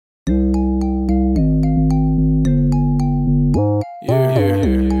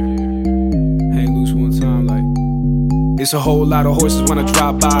It's a whole lot of horses when I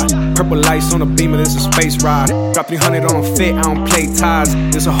drive by. Purple lights on a Beamer, this a space ride. Drop 300 on a fit, I don't play ties.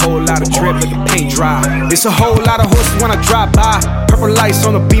 There's a whole lot of drip, let the paint dry. It's a whole lot of horses when I drive by. Purple lights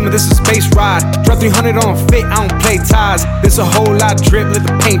on a Beamer, this a space ride. Drop 300 on a fit, I don't play ties. There's a whole lot of drip, let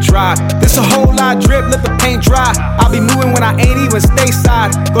the paint dry. There's a whole lot of drip, let the paint dry. I'll be moving when I ain't even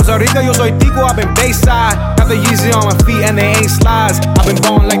stateside. Costa Rica, yo soy tico, I've been Bayside. Got the Yeezy on my feet and they ain't slides. I've been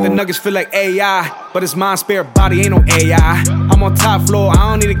ballin' like the Nuggets, feel like AI. But it's mind, spirit, body, ain't no AI. I'm on top floor,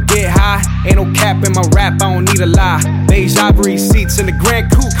 I don't need to get high. Ain't no cap in my rap, I don't need a lie. Beige ivory seats in the Grand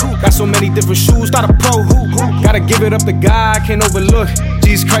Coupe. Got so many different shoes, not a pro who. Gotta give it up to God, I can't overlook.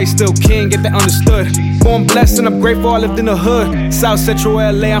 Jesus Christ still king, get that understood. Born blessed and I'm grateful I lived in the hood. South Central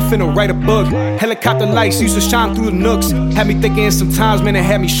LA, I'm finna write a book. Helicopter lights used to shine through the nooks. Had me thinking sometimes, man, it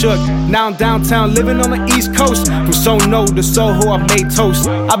had me shook. Now I'm downtown, living on the East Coast. From Sono to Soho, I made toast.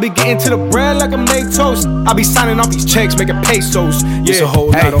 I be getting to the bread like I made toast. I be signing off these checks, making pesos. Yeah, it's a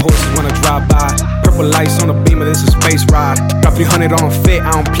whole lot of horses when I drive by. Purple lights on a Beamer, this a space ride. Drop 300 on a fit,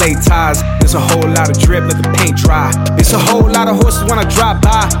 I don't play ties. There's a whole lot of drip, let the paint dry. It's a whole lot of horses when I drive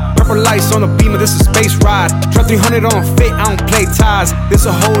by. Purple lights on a Beamer, this a space ride. Drop 300 on a fit, I don't play ties. There's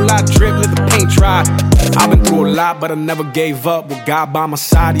a whole lot of drip, let the paint dry. I've been through a lot, but I never gave up. With God by my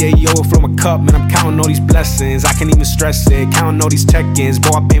side, yeah, yo, from a cup. Man, I'm counting all these blessings, I can't even stress it. Counting all these check-ins,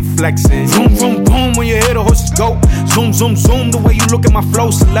 boy, I've been flexing. Vroom, vroom, boom, when you hear the horses go. Zoom, zoom, zoom, the way you look at my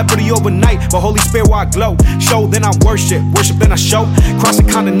flow. Celebrity overnight, but Holy Spirit while I glow. Show, then I worship, worship, then I show. Crossing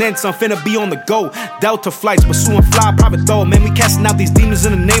continents, I'm finna be on the go. Delta flights, pursuing fly, private though. Man, we casting out these demons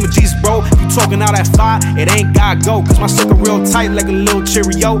in the name of Jesus, bro. If you talking out that fire, it ain't God go. Cause my circle real tight like a little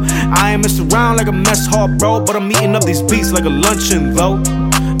Cheerio. I ain't messing around like a mess hall, bro. But I'm eating up these beats like a luncheon, though.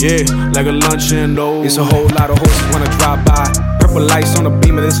 Yeah, like a luncheon, though. It's a whole lot of horses when I drive by. Purple lights on a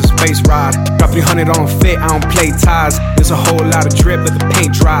Beamer, this a space ride. Drop 300 on a fit, I don't play ties. There's a whole lot of drip, let the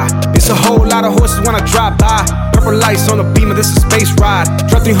paint dry. It's a whole lot of horses when I drive by. Purple lights on a Beamer, this a space ride.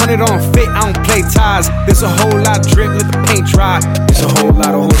 Drop 300 on a fit, I don't play ties. There's a whole lot of drip, let the paint dry. It's a whole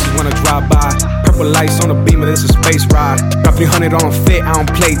lot of horses when I drive by. Purple lights on a Beamer, this a space ride. Drop 300 on a fit, I don't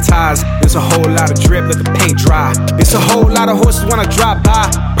play ties. There's a whole lot of drip, let the paint dry. It's a whole lot of horses when I drive by.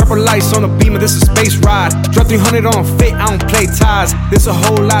 Purple lights on a Beamer, this a space ride. Drop 300 on a fit, I don't play ties. There's a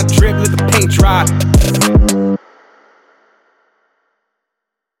whole lot of drip, let the paint dry.